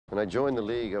When I joined the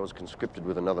League, I was conscripted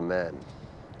with another man,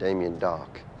 Damien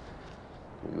Dark.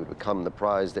 We would become the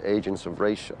prized agents of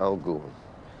Ra's al Ghul.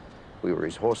 We were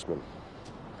his horsemen,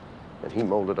 and he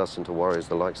molded us into warriors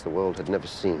the likes the world had never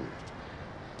seen.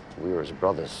 We were his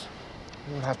brothers.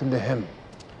 What happened to him?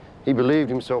 He believed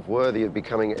himself worthy of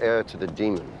becoming heir to the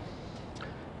demon,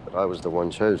 but I was the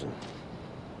one chosen.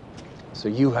 So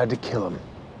you had to kill him?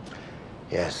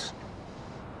 Yes.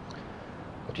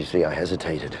 But you see, I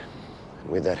hesitated. And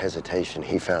with that hesitation,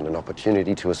 he found an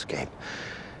opportunity to escape,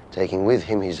 taking with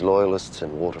him his loyalists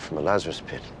and water from the Lazarus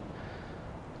pit.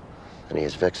 And he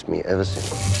has vexed me ever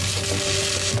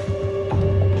since.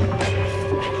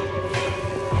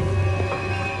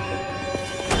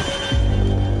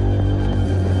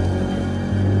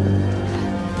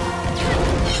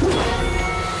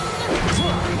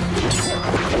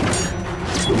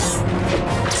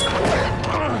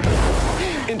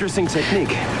 Interesting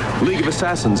technique. League of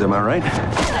Assassins, am I right? I've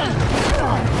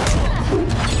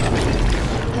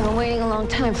been waiting a long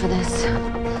time for this.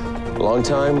 A long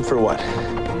time for what?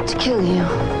 To kill you.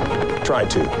 Try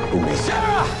to, you mean.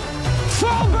 Sarah!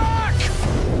 Fall back!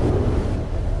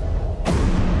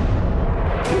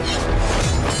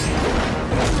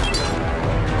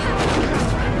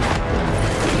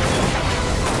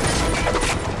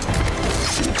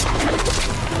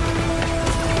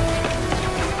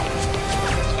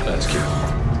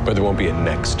 But there won't be a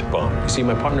next bomb. You see,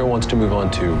 my partner wants to move on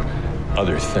to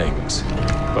other things.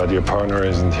 But your partner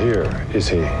isn't here, is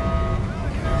he?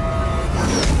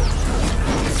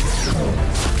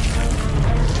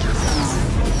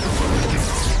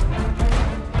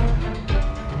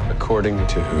 According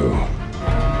to who?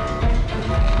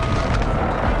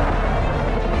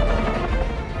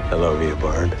 Hello, Via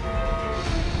Bard.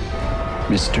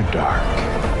 Mr. Dark.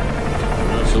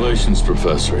 Congratulations,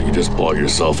 Professor. You just bought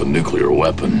yourself a nuclear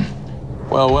weapon.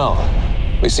 Well, well.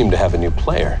 We seem to have a new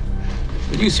player.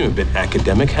 But you seem a bit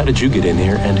academic. How did you get in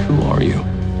here, and who are you?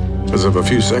 As of a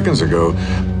few seconds ago,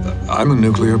 I'm a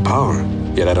nuclear power.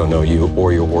 Yet I don't know you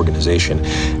or your organization,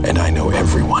 and I know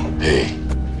everyone. Hey,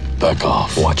 back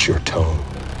off. Watch your tone.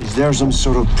 Is there some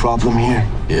sort of problem here?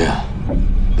 Yeah.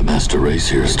 The master race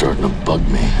here is starting to bug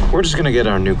me. We're just gonna get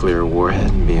our nuclear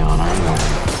warhead and be on our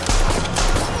way.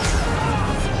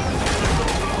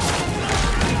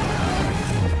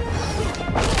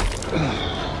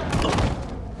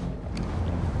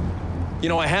 You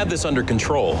know, I had this under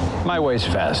control. My way's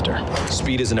faster.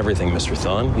 Speed isn't everything, Mr.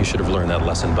 Thawne. You should have learned that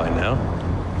lesson by now.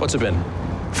 What's it been?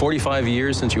 45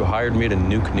 years since you hired me to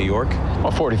nuke New York? Well,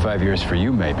 45 years for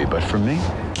you, maybe, but for me?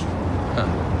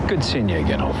 Good seeing you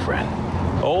again, old friend.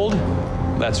 Old?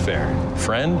 That's fair.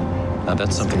 Friend? Now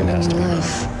that's something that has to be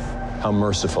life. How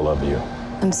merciful of you.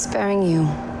 I'm sparing you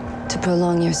to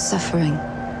prolong your suffering.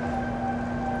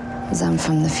 As I'm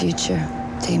from the future,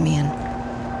 Damien.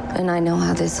 And I know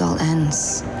how this all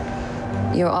ends.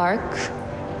 Your arc,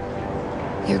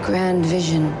 your grand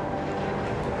vision,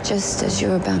 just as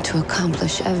you're about to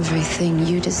accomplish everything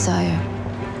you desire.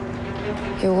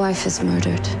 Your wife is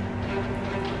murdered,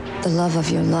 the love of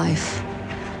your life.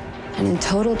 And in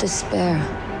total despair,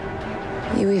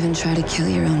 you even try to kill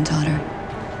your own daughter.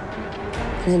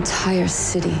 An entire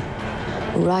city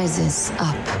rises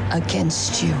up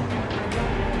against you.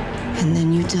 And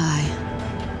then you die.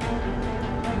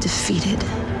 Defeated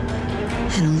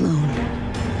and alone.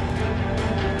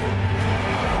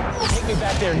 Take me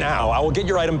back there now. I will get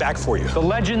your item back for you. The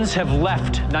legends have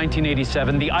left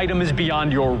 1987. The item is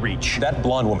beyond your reach. That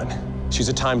blonde woman, she's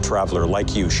a time traveler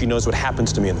like you. She knows what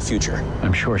happens to me in the future.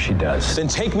 I'm sure she does. Then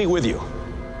take me with you.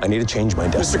 I need to change my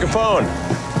destiny. Mr. Capone!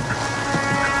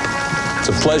 It's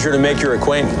a pleasure to make your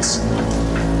acquaintance.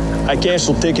 I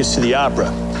canceled tickets to the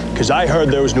opera because I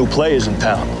heard there was new players in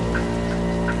town.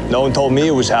 No one told me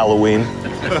it was Halloween.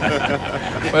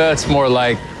 Well, it's more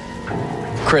like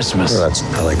Christmas. Oh,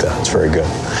 I like that. That's very good.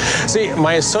 See,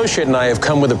 my associate and I have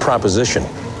come with a proposition.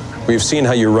 We've seen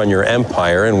how you run your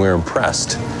empire, and we're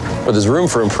impressed. But there's room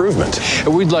for improvement.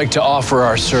 We'd like to offer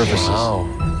our services. Oh.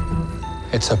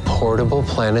 It's a portable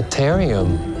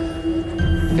planetarium.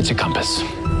 It's a compass.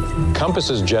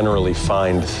 Compasses generally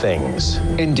find things.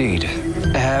 Indeed.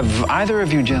 Have either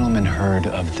of you gentlemen heard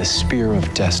of the Spear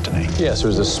of Destiny? Yes, it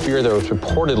was a spear that was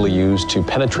reportedly used to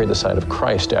penetrate the side of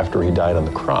Christ after he died on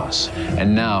the cross.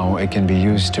 And now it can be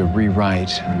used to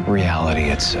rewrite reality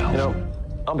itself. You know,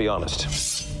 I'll be honest,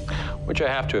 which I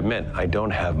have to admit, I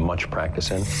don't have much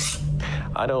practice in.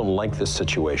 I don't like this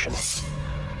situation.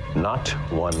 Not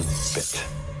one bit.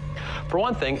 For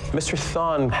one thing, Mr.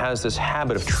 Thawne has this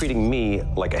habit of treating me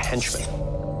like a henchman.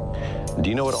 Do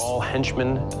you know what all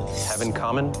henchmen have in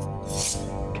common,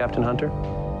 Captain Hunter?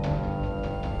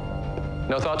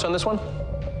 No thoughts on this one?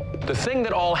 The thing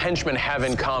that all henchmen have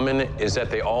in common is that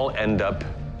they all end up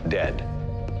dead.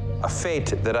 A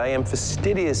fate that I am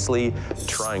fastidiously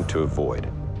trying to avoid.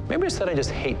 Maybe it's that I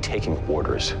just hate taking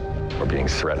orders or being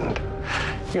threatened.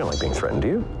 You don't like being threatened, do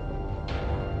you?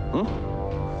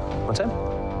 What's that?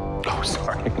 Oh,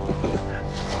 sorry.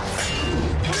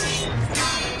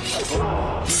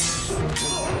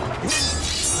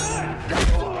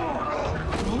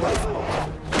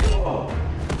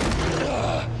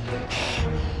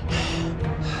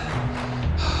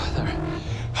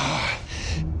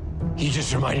 You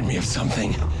just reminded me of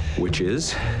something. Which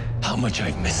is? How much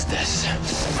I've missed this.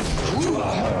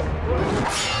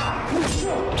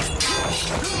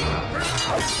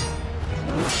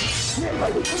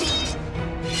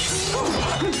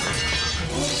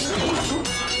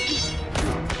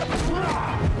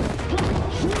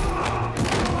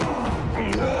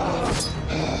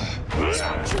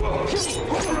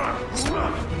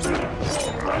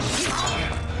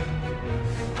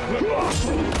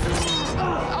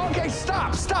 Okay,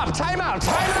 stop, time out.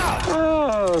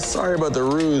 Oh, sorry about the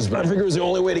ruse, but I figured it was the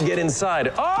only way to get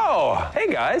inside. Oh, hey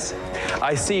guys.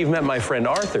 I see you've met my friend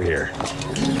Arthur here.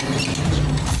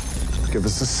 Give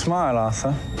us a smile,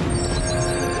 Arthur.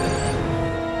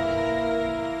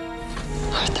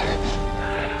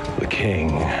 Arthur. The king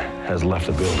has left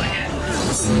the building.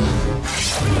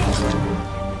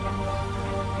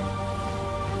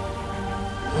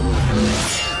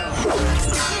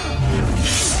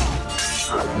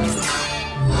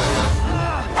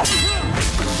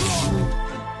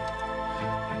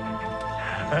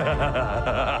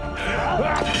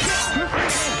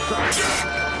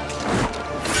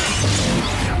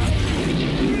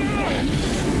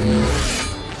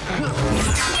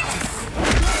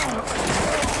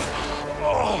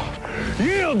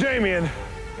 Yield, Damien!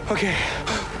 Okay.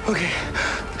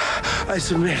 I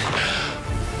submit.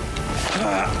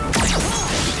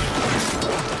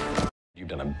 You've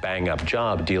done a bang-up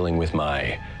job dealing with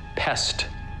my pest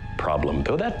problem,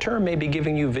 though that term may be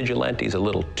giving you vigilantes a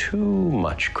little too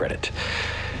much credit.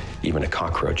 Even a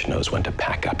cockroach knows when to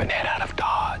pack up and head out of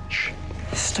Dodge.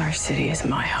 Star City is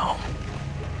my home.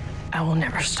 I will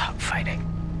never stop fighting.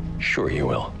 Sure you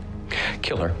will.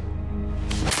 Kill her.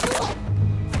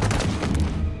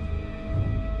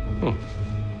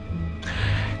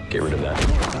 Get rid of that.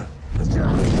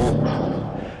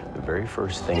 The very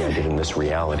first thing I did in this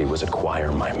reality was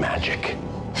acquire my magic.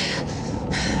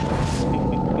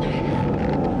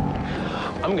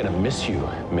 I'm gonna miss you,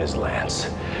 Ms. Lance.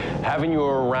 Having you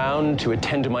around to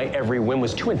attend to my every whim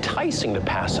was too enticing to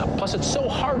pass up. Plus, it's so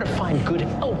hard to find good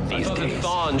help these days. The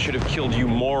Thawne should have killed you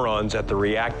morons at the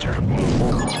reactor.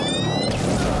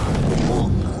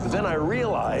 But then I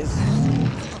realized,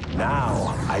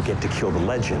 now I get to kill the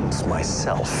legends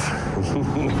myself.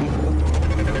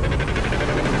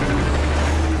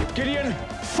 Gideon,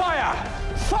 fire!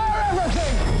 Fire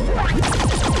everything!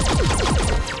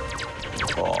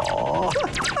 Aww,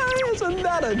 isn't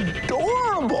that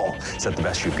adorable? Is that the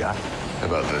best you've got? How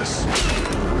about this?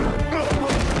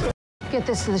 Get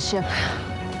this to the ship.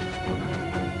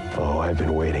 Oh, I've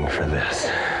been waiting for this.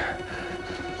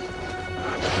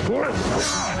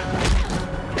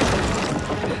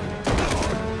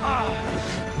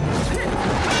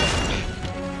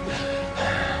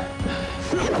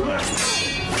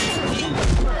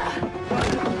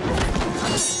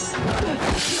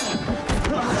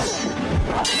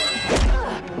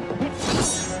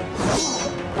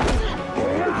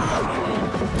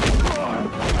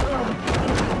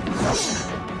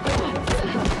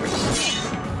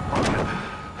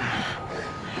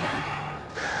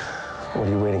 What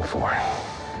are you waiting for?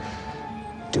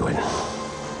 Do it.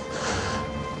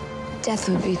 Death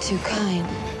would be too kind.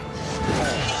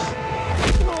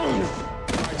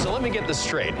 So let me get this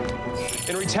straight.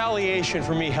 In retaliation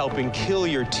for me helping kill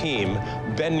your team,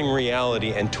 bending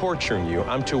reality, and torturing you,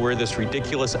 I'm to wear this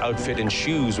ridiculous outfit and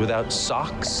shoes without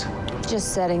socks?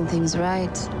 Just setting things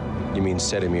right. You mean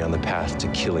setting me on the path to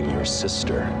killing your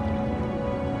sister?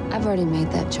 I've already made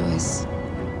that choice.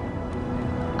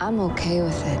 I'm okay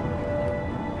with it.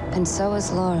 And so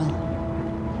is Laurel.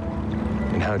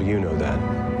 And how do you know that?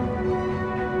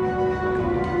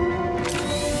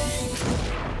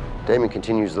 Damien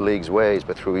continues the League's ways,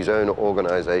 but through his own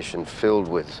organization filled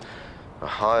with a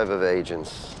hive of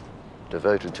agents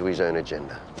devoted to his own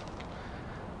agenda.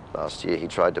 Last year, he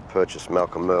tried to purchase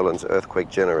Malcolm Merlin's earthquake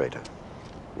generator.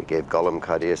 He gave Gollum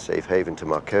Cardir safe haven to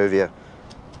Markovia,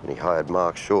 and he hired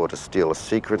Mark Shaw to steal a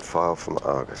secret file from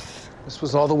Argus. This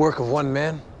was all the work of one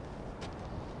man?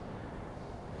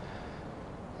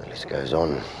 The list goes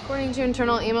on. According to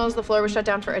internal emails, the floor was shut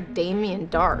down for a Damien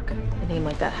Dark. A name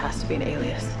like that has to be an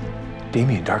alias.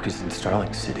 Damien Dark is in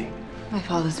Starling City. My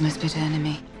father's most bitter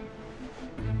enemy.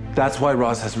 That's why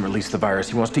Roz hasn't released the virus.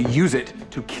 He wants to use it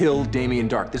to kill Damien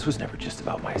Dark. This was never just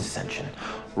about my ascension.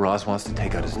 Roz wants to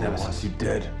take out his nemesis. Wants you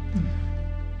dead.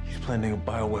 He's planning a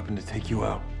bioweapon to take you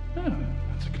out. Oh,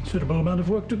 that's a considerable amount of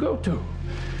work to go to.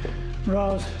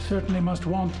 Roz certainly must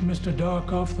want Mr.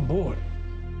 Dark off the board.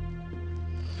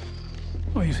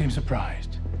 Oh, you seem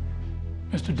surprised.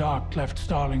 Mr. Dark left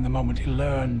Starling the moment he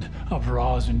learned of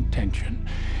Ra's intention.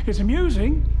 It's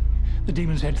amusing. The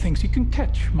demon's head thinks he can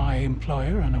catch my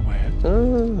employer unaware.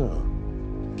 Oh.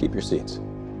 Keep your seats.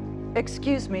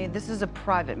 Excuse me, this is a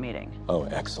private meeting. Oh,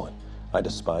 excellent. I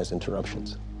despise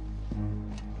interruptions.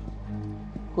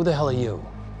 Who the hell are you?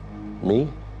 Me?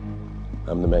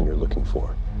 I'm the man you're looking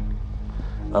for.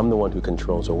 I'm the one who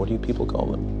controls, or what do you people call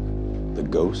them? The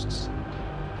ghosts?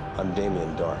 I'm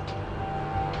Damien Dark.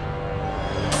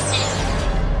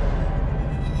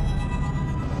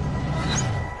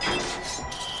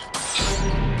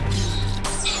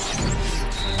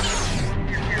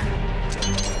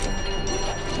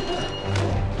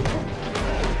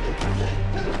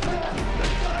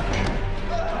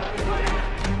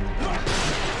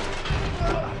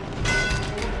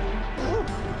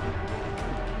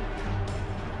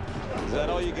 Is that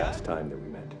all you got? Last time that we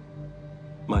met,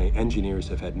 my engineers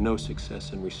have had no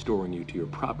success in restoring you to your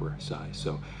proper size,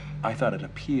 so I thought it'd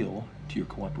appeal to your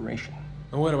cooperation.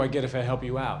 And what do I get if I help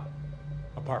you out?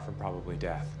 Apart from probably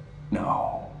death.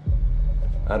 No.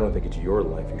 I don't think it's your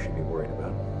life you should be worried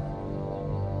about.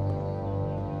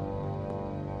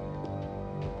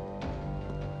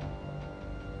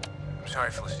 I'm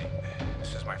sorry, Felicity.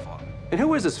 This is my fault. And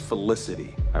who is this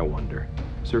Felicity, I wonder?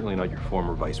 Certainly not your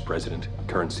former vice president,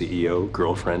 current CEO,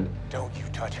 girlfriend. Don't you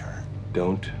touch her.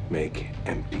 Don't make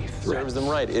empty threats. Serves them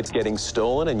right. It's getting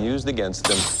stolen and used against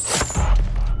them.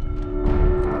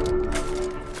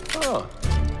 Oh.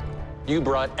 You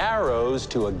brought arrows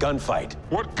to a gunfight.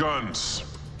 What guns?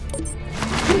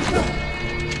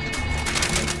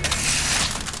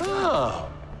 Oh,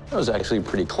 that was actually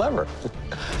pretty clever.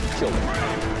 Killed him.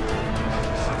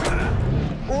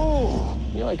 Oh,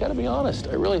 you know, I gotta be honest.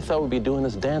 I really thought we'd be doing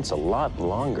this dance a lot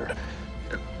longer.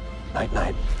 Night,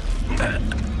 night.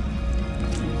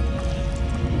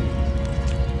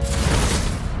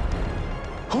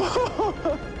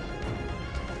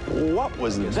 What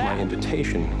was that? My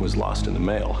invitation was lost in the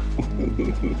mail.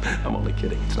 I'm only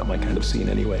kidding. It's not my kind of scene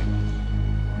anyway.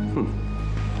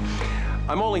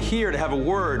 I'm only here to have a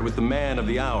word with the man of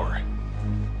the hour.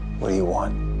 What do you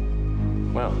want?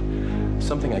 Well,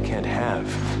 something I can't have,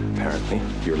 apparently.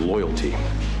 Your loyalty,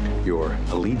 your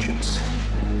allegiance.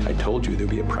 I told you there'd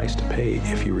be a price to pay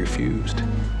if you refused.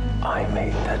 I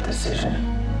made that decision,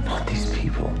 not these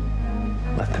people.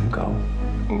 Let them go.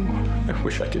 I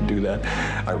wish I could do that.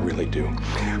 I really do.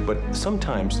 But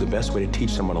sometimes the best way to teach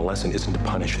someone a lesson isn't to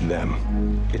punish them.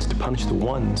 It's to punish the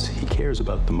ones he cares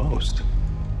about the most.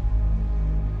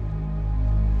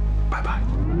 Bye-bye.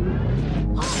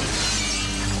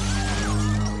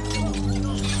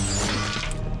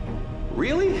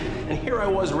 Really? And here I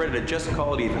was ready to just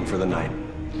call it even for the night.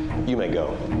 You may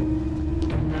go.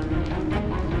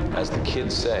 As the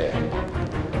kids say,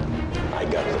 I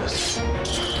got this.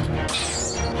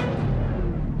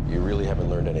 You really haven't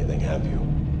learned anything, have you?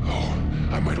 Oh,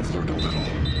 I might have learned a little.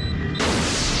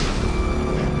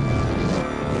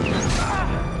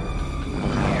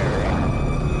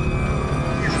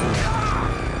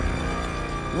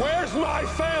 Where's my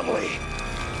family?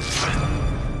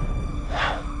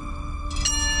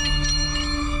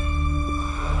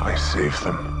 I saved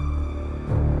them.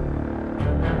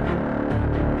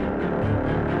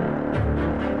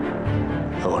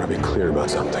 I want to be clear about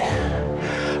something.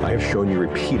 I have shown you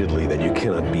repeatedly that you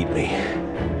cannot beat me.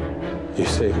 You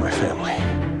saved my family.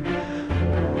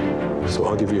 So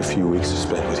I'll give you a few weeks to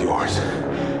spend with yours.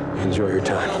 Enjoy your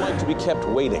time. I don't like to be kept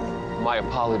waiting. My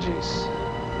apologies.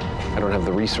 I don't have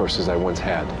the resources I once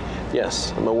had.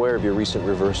 Yes, I'm aware of your recent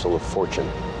reversal of fortune.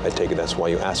 I take it that's why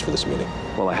you asked for this meeting.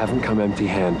 Well, I haven't come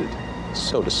empty-handed.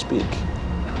 So to speak.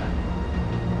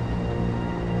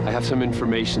 I have some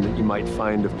information that you might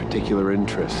find of particular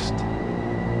interest.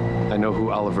 I know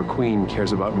who Oliver Queen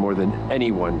cares about more than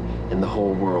anyone in the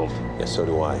whole world. Yes, so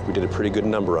do I. We did a pretty good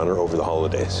number on her over the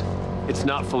holidays. It's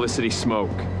not Felicity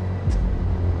Smoke.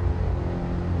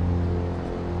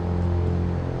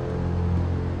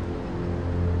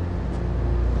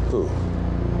 Who?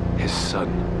 His son,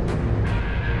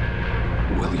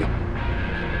 William.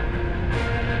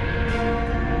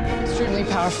 Extremely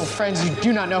powerful. powerful friends, you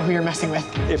do not know who you're messing with.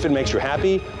 If it makes you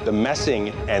happy, the messing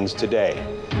ends today.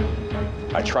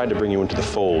 I tried to bring you into the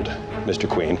fold, Mr.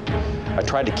 Queen. I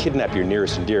tried to kidnap your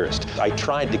nearest and dearest. I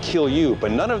tried to kill you,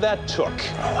 but none of that took.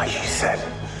 Like you said,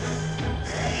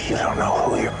 you don't know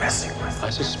who you're messing with. I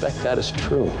suspect that is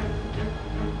true.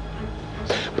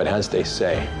 But as they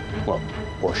say, well,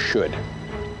 or should,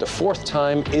 the fourth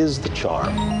time is the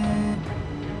charm.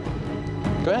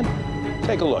 Go ahead,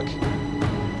 take a look.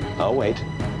 I'll wait.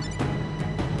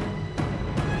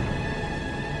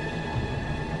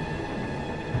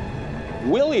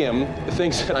 William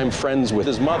thinks that I'm friends with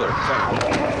his mother.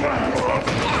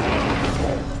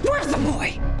 Where's the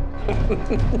boy?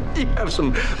 You have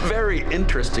some very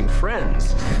interesting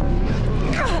friends.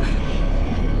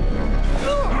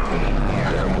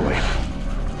 Yeah, boy.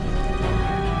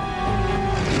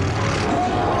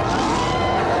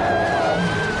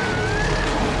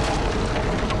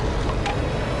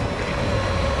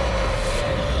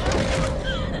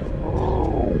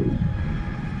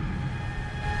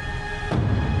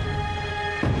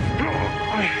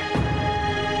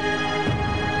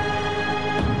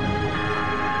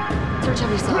 Search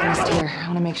every cell list here. I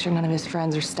want to make sure none of his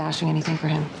friends are stashing anything for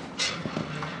him.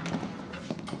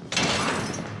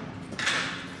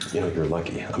 You know, you're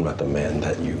lucky I'm not the man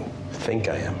that you think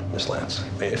I am, Miss Lance.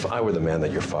 If I were the man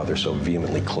that your father so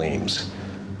vehemently claims,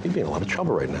 you'd be in a lot of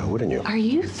trouble right now, wouldn't you? Are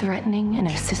you threatening an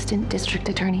assistant district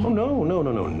attorney? Oh, no,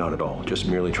 not at all. Just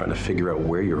merely trying to figure out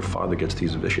where your father gets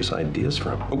these vicious ideas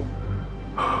from.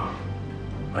 Oh.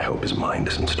 I hope his mind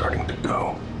isn't starting to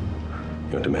go.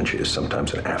 You know, dementia is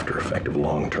sometimes an after effect of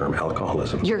long-term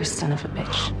alcoholism. You're a son of a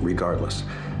bitch. Regardless,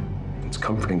 it's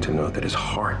comforting to know that his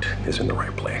heart is in the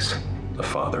right place. A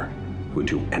father who would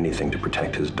do anything to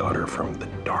protect his daughter from the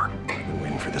dark. I've been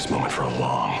waiting for this moment for a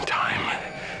long time.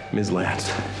 Ms.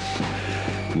 Lance,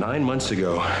 9 months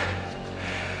ago,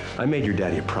 I made your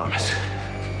daddy a promise.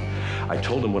 I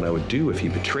told him what I would do if he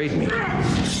betrayed me.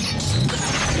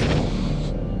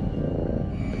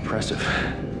 Impressive.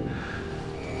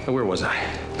 Where was I?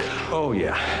 Oh,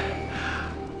 yeah.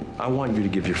 I want you to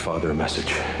give your father a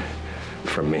message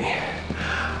from me.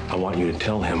 I want you to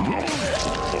tell him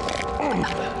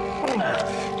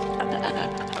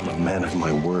I'm a man of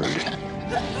my word.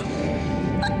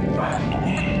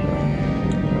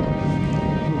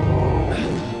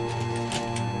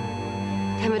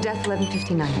 Time of death,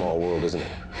 11:59. Small world, isn't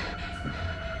it?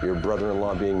 Your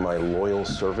brother-in-law being my loyal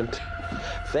servant.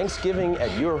 Thanksgiving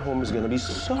at your home is going to be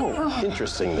so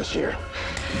interesting this year.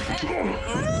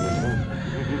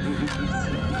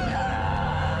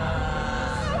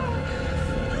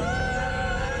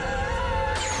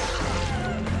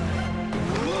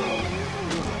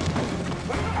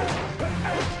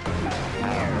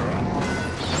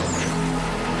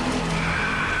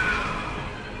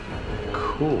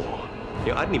 Cool.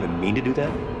 You know, I didn't even mean to do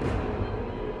that.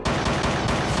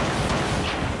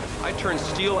 I turned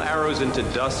steel arrows into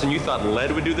dust, and you thought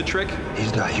lead would do the trick?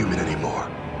 He's not human anymore.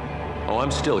 Oh, I'm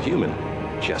still human.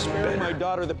 Just better. My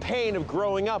daughter the pain of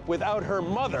growing up without her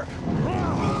mother.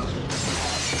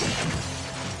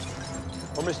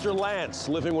 Or Mr. Lance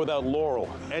living without Laurel.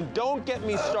 And don't get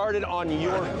me started on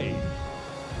your hate.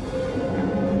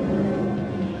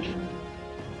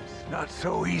 It's not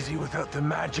so easy without the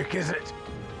magic, is it?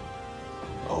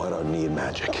 Oh, I don't need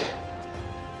magic.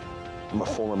 I'm a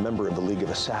former member of the League of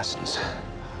Assassins.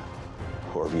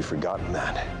 Or have you forgotten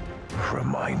that?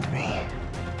 Remind me.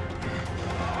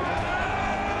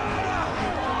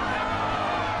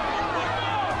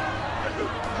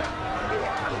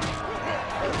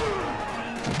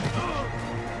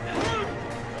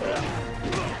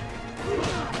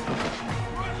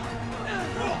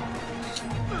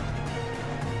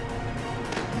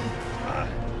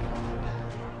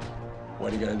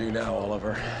 What are you gonna do now,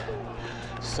 Oliver?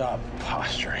 Stop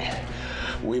posturing.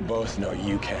 We both know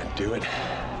you can't do it.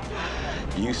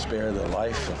 You spare the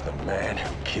life of the man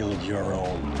who killed your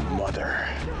own mother.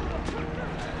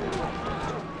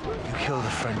 You killed a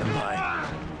friend of mine.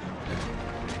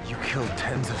 You killed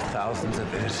tens of thousands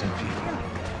of innocent people.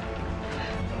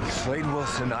 With Slade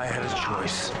Wilson, I had a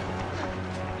choice.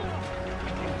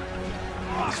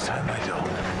 This time I don't.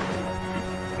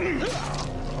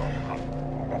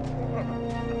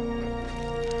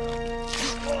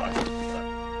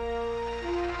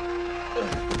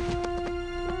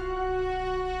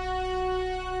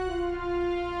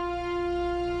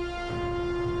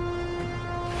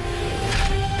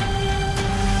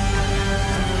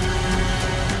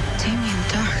 Damien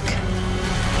Darhk.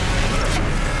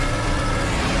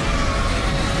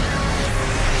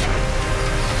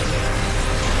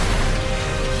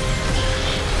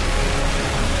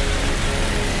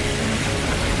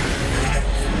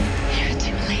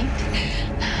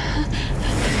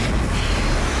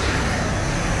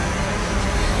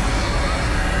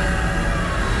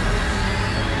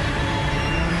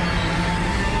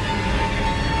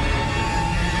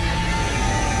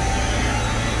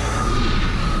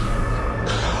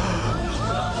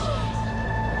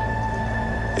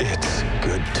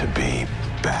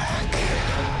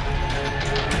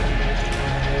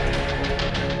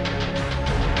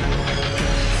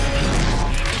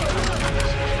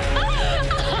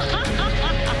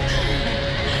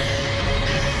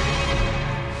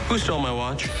 Who stole my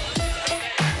watch?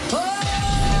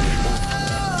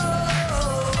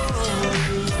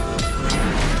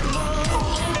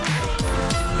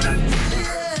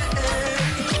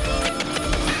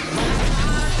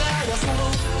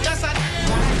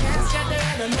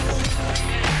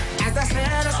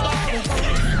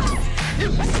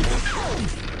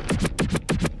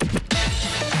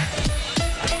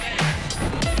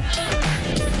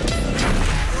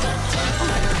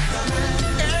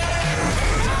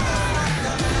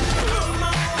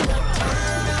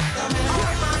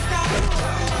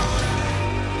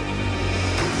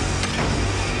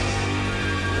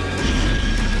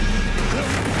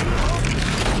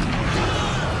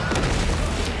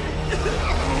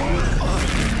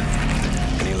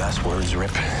 Any last words,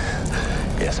 Rip?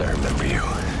 Yes, I remember you.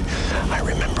 I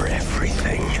remember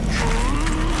everything.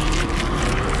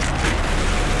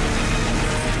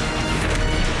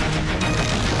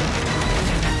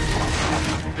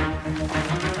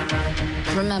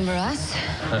 Remember us?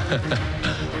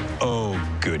 Oh,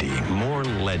 goody. More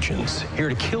legends. Here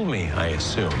to kill me, I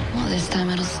assume. Well, this time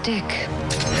it'll stick.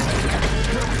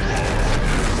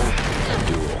 A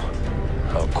duel.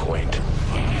 How quaint.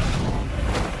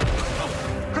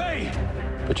 Hey!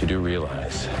 But you do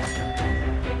realize,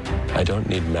 I don't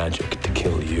need magic to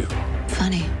kill you.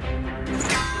 Funny.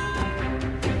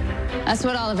 That's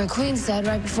what Oliver Queen said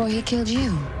right before he killed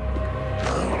you.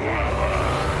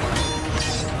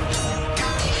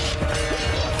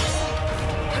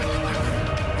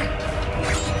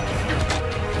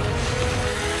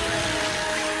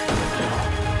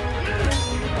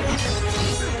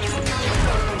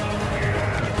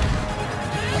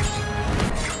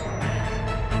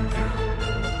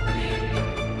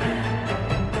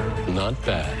 Not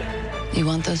bad. You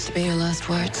want those to be your last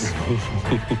words?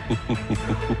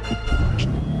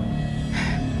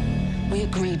 We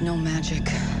agreed no magic.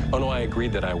 Oh, no, I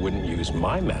agreed that I wouldn't use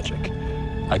my magic.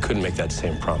 I couldn't make that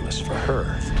same promise for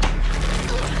her.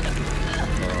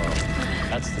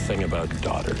 That's the thing about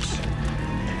daughters.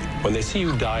 When they see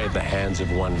you die at the hands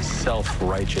of one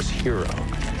self-righteous hero,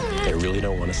 they really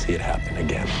don't want to see it happen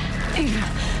again.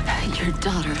 Your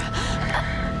daughter.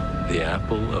 The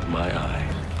apple of my eye.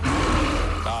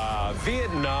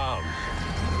 Vietnam.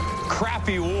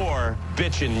 Crappy war,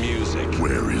 bitchin' music.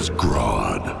 Where is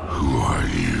Grodd? Who are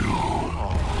you?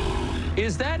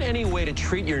 Is that any way to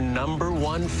treat your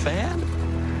 #1 fan?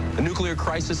 A nuclear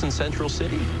crisis in Central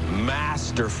City?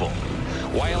 Masterful.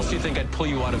 Why else do you think I'd pull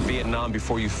you out of Vietnam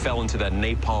before you fell into that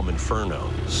napalm inferno?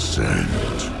 Send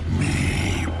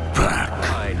me back.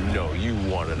 I know you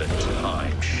wanted a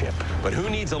time ship, but who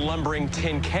needs a lumbering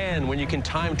tin can when you can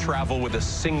time travel with a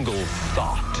single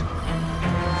thought?